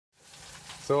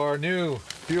So our new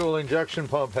fuel injection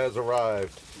pump has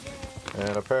arrived. Yay.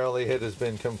 And apparently it has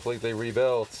been completely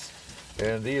rebuilt.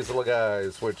 And these little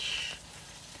guys, which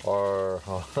are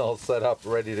all set up,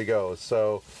 ready to go.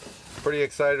 So pretty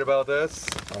excited about this.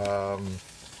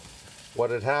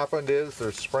 What had happened is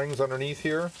there's springs underneath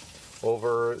here.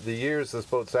 Over the years, this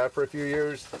boat sat for a few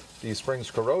years. These springs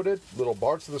corroded, little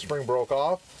parts of the spring broke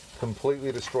off,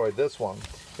 completely destroyed this one.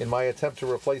 In my attempt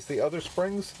to replace the other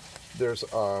springs, there's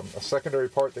a secondary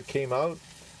part that came out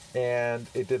and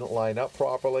it didn't line up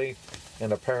properly,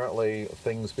 and apparently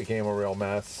things became a real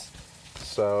mess.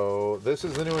 So this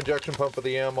is the new injection pump for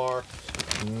the AMR.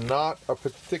 Not a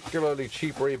particularly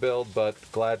cheap rebuild, but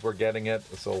glad we're getting it,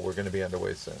 so we're going to be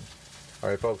underway soon. All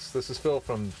right, folks, this is Phil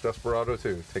from Desperado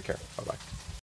 2. Take care. Bye-bye.